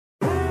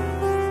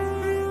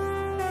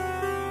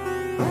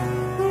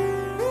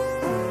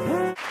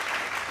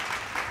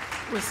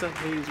What's up,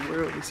 Hayes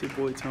World? It's your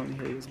boy Tony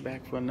Hayes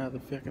back for another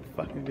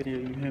fucking video,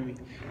 you hear me?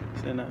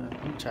 And I'm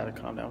gonna try to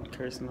calm down with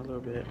cursing a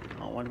little bit. I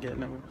don't want to get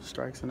no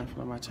strikes or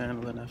nothing on my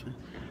channel or nothing.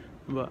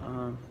 But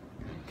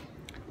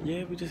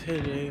yeah, we just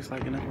here today. It's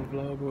like another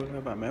vlog or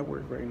whatever. I'm at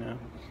work right now.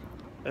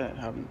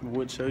 I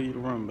would show you the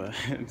room, but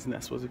it's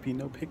not supposed to be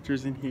no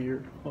pictures in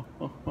here. But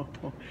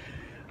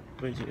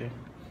yeah,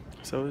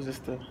 so it's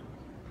just a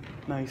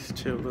nice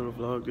chill little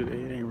vlog today.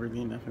 It ain't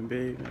really nothing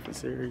big, nothing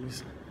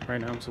serious.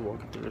 Right now I'm just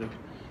walking through to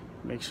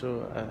make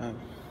sure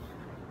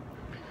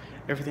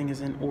everything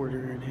is in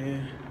order in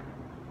here.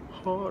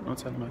 Oh, don't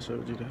tell them I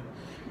showed you that.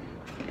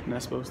 I'm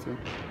not supposed to.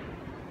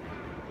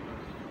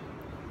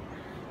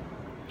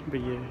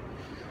 But yeah,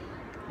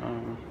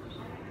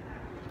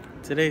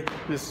 today,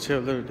 this is a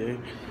chill little day.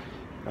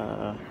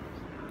 I'm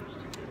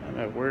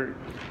at work, you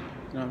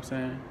know what I'm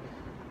saying?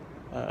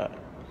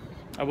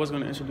 I was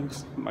gonna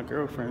introduce my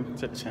girlfriend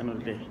to the channel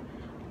today,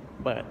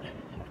 but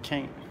I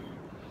can't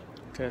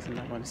because I'm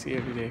not gonna see her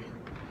every day.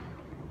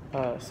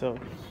 So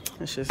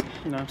it's just,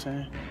 you know what I'm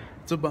saying?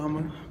 It's a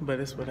bummer, but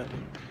it's whatever.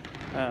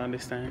 I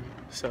understand.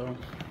 So,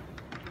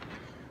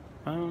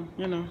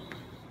 you know,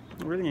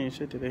 really ain't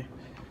shit today.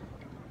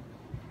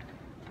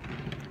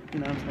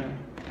 You know what I'm saying?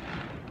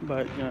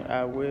 But, you know,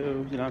 I will, you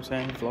know what I'm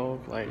saying,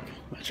 vlog like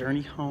my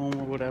journey home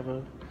or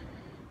whatever.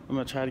 I'm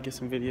gonna try to get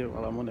some video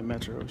while I'm on the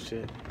metro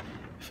shit.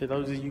 For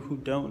those of you who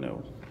don't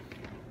know,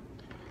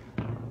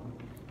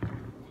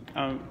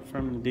 I'm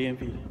from the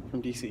DMV,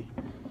 from DC.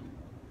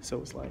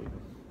 So it's like,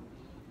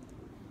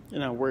 you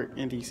know, I work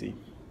in DC,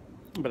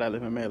 but I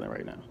live in Maryland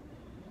right now.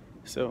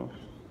 So,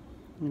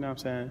 you know what I'm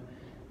saying?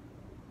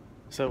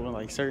 So when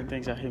like certain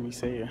things y'all hear me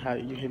say and how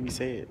you hear me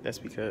say it, that's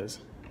because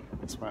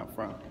that's where I'm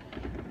from.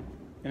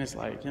 And it's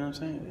like, you know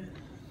what I'm saying?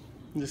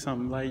 Just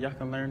something like y'all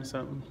can learn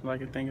something, like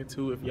a thing or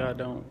two if y'all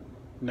don't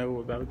know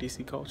about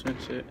DC culture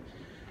and shit.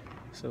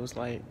 So it's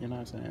like, you know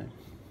what I'm saying?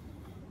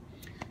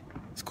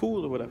 It's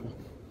cool or whatever.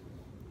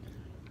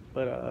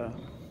 But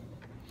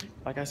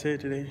like I said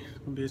today, it's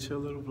gonna be a chill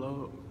little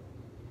vlog.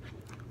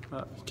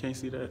 You can't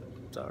see that,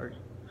 sorry.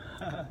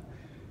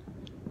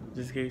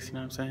 Just in case, you know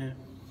what I'm saying?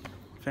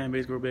 Fan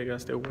base grow big, I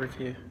still work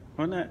here.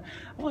 Well, not,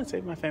 I wouldn't say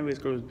my fan base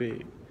grows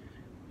big.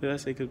 But I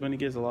say, because when it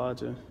gets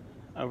larger,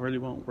 I really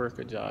won't work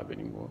a job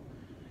anymore.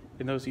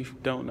 And those of you who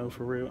don't know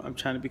for real, I'm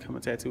trying to become a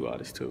tattoo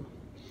artist too.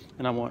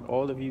 And I want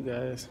all of you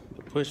guys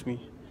to push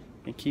me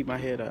and keep my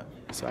head up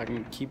so I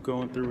can keep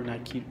going through and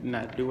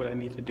not do what I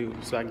need to do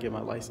so I can get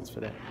my license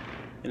for that.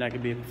 And I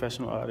can be a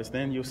professional artist.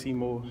 Then you'll see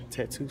more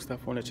tattoo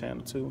stuff on the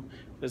channel too,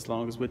 as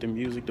long as with the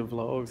music, the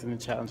vlogs, and the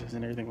challenges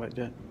and everything like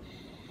that.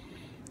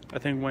 I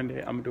think one day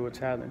I'm gonna do a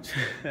challenge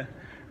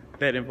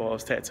that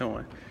involves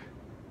tattooing.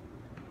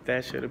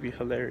 That shit'll be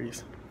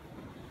hilarious.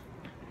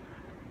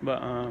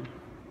 But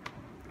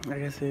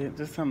like I said,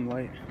 just something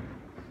like,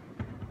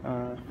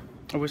 I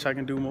wish I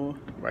can do more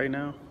right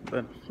now,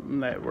 but I'm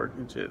not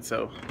working shit,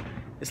 so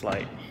it's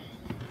like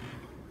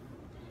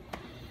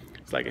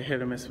a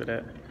hit or miss for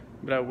that.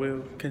 But I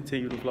will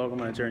continue to vlog on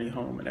my journey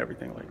home and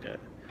everything like that.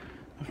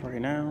 But for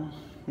right now,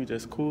 we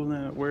just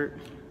cooling at work.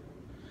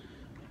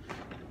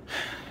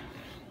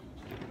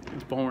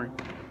 It's boring,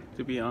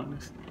 to be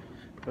honest.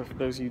 But for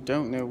those of you who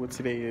don't know what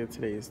today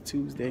is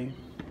Tuesday,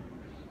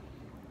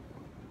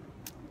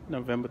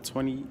 November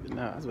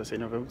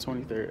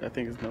 23rd. I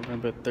think it's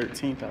November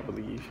 13th, I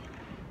believe,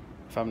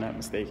 if I'm not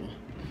mistaken.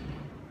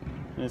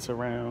 And it's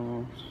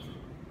around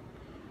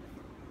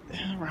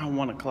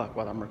 1 o'clock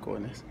while I'm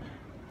recording this.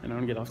 And I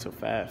don't get off till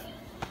 5.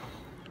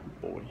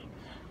 Boy.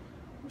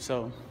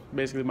 So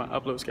basically my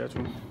upload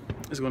schedule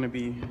is gonna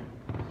be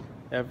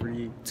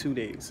every 2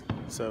 days.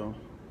 So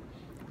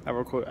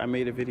I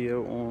made a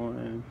video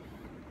on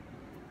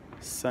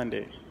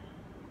Sunday.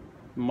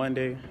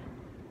 Monday,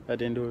 I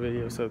didn't do a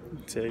video, so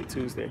today,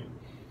 Tuesday.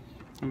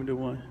 I'm gonna do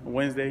one.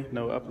 Wednesday,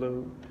 no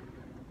upload.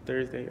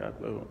 Thursday,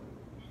 upload.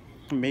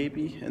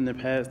 Maybe in the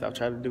past, I'll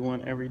try to do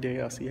one every day.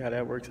 I'll see how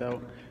that works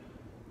out.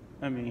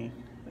 I mean,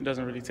 it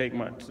doesn't really take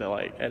much to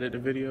like edit the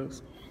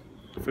videos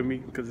for me,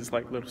 because it's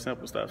like little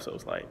simple stuff, so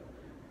it's like,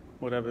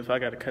 whatever. If I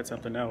gotta cut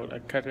something out, I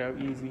cut it out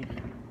easy.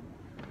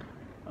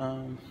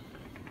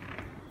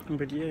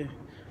 But yeah,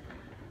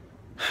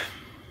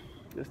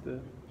 just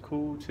a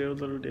cool, chill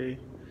little day.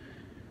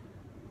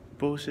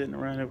 Bullshitting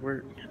around at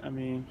work. I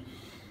mean,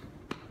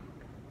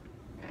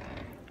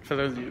 for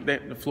those of you,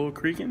 the floor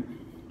creaking,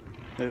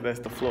 that's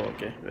the floor,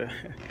 okay?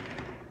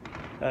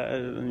 You know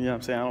what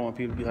I'm saying? I don't want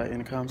people to be like in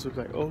the comments,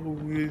 like, oh,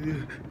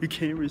 your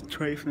camera's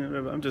tracing it.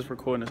 I'm just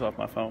recording this off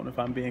my phone, if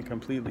I'm being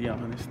completely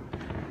honest.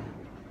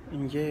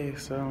 And yeah,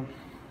 so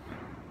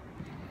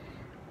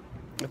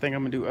I think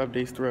I'm gonna do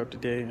updates throughout the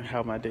day and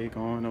how my day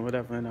going or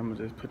whatever, and I'm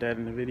gonna just put that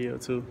in the video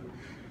too.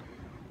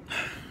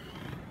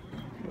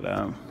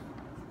 But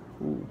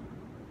ooh.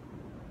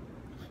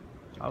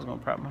 I was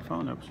gonna prop my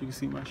phone up so you can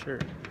see my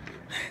shirt.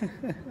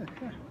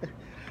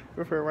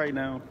 But for right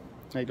now,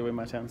 I like the way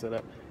my channel's set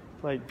up.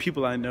 Like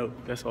people I know,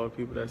 that's all the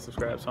people that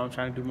subscribe. So I'm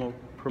trying to do more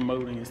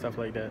promoting and stuff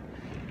like that.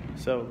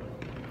 So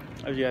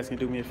if you guys can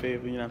do me a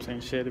favor, you know what I'm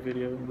saying, share the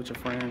video with your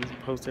friends,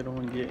 post it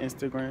on your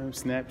Instagram,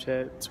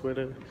 Snapchat,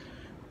 Twitter,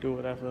 do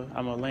whatever.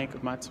 I'm gonna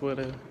link my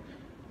Twitter,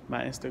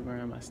 my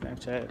Instagram, my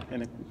Snapchat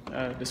in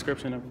the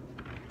description of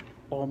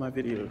all my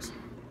videos.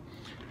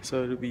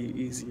 So it'll be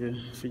easier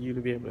for you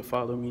to be able to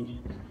follow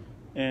me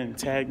and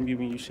tag me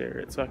when you share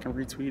it so I can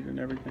retweet and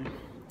everything.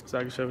 So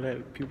I can show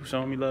that people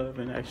showing me love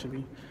and actually,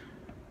 you know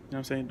what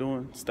I'm saying,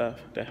 doing stuff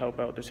that help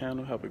out the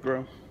channel, help it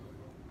grow.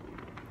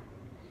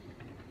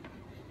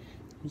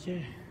 Yeah,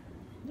 you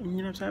know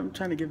what I'm saying? I'm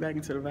trying to get back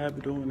into the vibe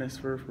of doing this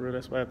for real.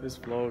 That's why this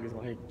vlog is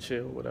like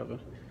chill, whatever.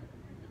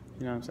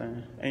 You know what I'm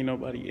saying? Ain't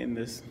nobody in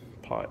this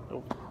part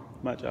of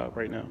my job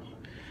right now.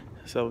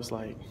 So it's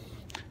like, you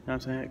know what I'm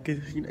saying?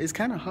 'Cause, you know, it's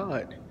kind of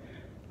hard,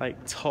 like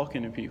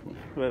talking to people,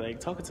 but like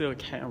talking to a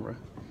camera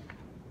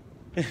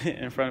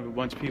in front of a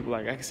bunch of people.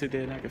 Like I can sit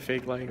there and I can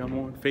fake like I'm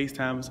on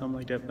FaceTime or something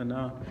like that, but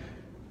no,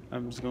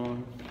 I'm just going, you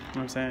know what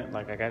I'm saying?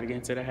 Like I got to get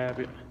into the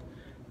habit.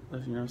 You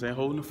know what I'm saying?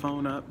 Holding the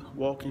phone up,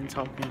 walking,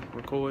 talking,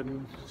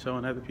 recording,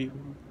 showing other people.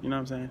 You know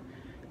what I'm saying?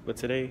 But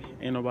today,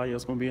 ain't nobody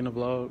else gonna be in the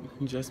vlog,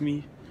 just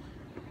me.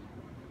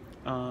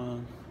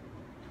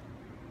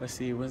 Let's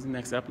see, when's the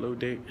next upload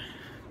date?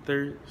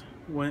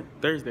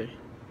 Thursday.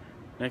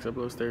 Next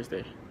upload's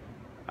Thursday.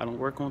 I don't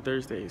work on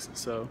Thursdays,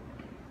 so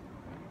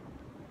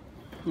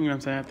you know what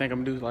I'm saying? I think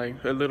I'm gonna do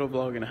like a little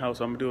vlog in the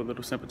house. I'm gonna do a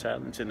little simple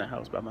challenge in the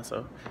house by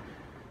myself.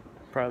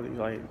 Probably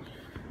like,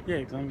 yeah,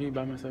 because I'm gonna be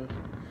by myself.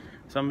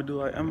 So I'm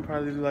gonna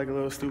probably do like a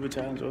little stupid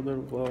challenge or a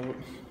little vlog.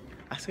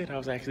 I said I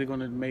was actually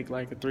gonna make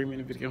like a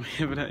 3-minute video,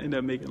 but I ended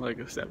up making like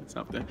a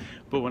 7-something.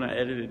 But when I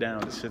edit it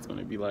down, this shit's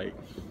gonna be like,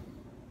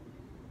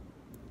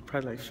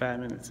 probably like 5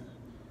 minutes.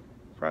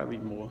 Probably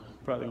more.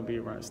 Probably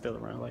gonna be still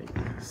around like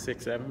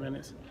 6-7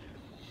 minutes.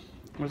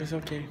 But it's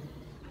okay.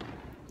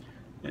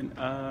 And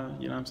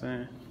you know what I'm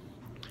saying?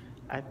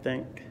 I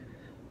think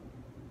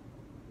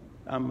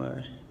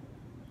I'm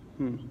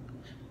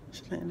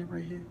should I end it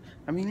right here?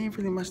 I mean, ain't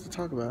really much to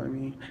talk about. I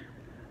mean,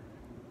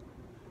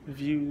 the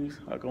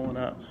views are going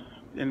up.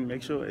 And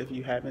make sure if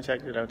you haven't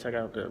checked it out, check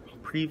out the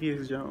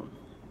previous Joan,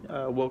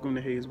 Welcome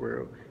to Hayes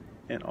World.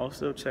 And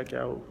also check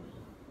out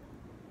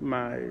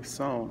my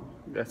song.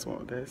 That's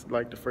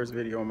like the first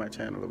video on my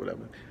channel or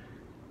whatever.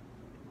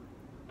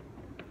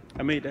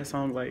 I made that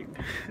song like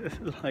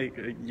like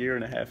a year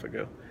and a half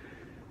ago.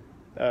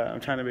 I'm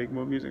trying to make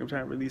more music. I'm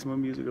trying to release more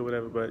music or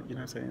whatever, but you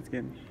know what I'm saying? It's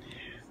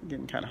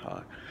getting kind of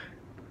hard.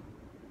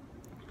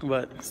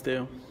 But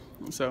still,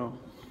 so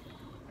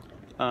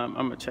I'm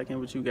gonna check in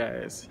with you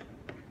guys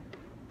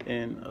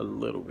in a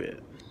little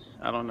bit.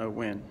 I don't know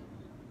when.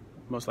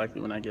 Most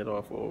likely when I get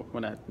off or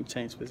when I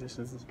change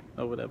positions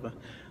or whatever.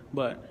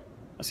 But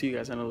I'll see you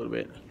guys in a little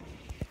bit.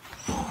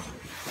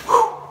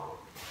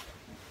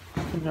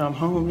 Now I'm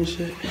home and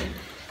shit.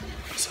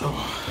 So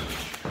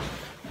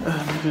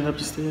I'm going up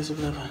the stairs or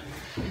whatever.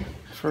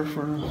 For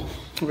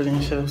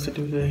really shit else to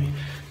do today.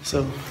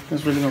 So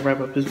that's really gonna wrap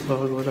up this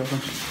vlog or whatever.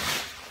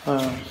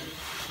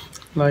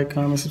 Like,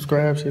 comment,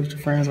 subscribe, share with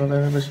your friends, all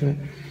that other shit.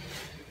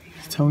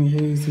 It's Tony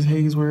Hayes, this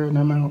Hayes World, and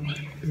I'm out,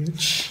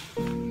 bitch.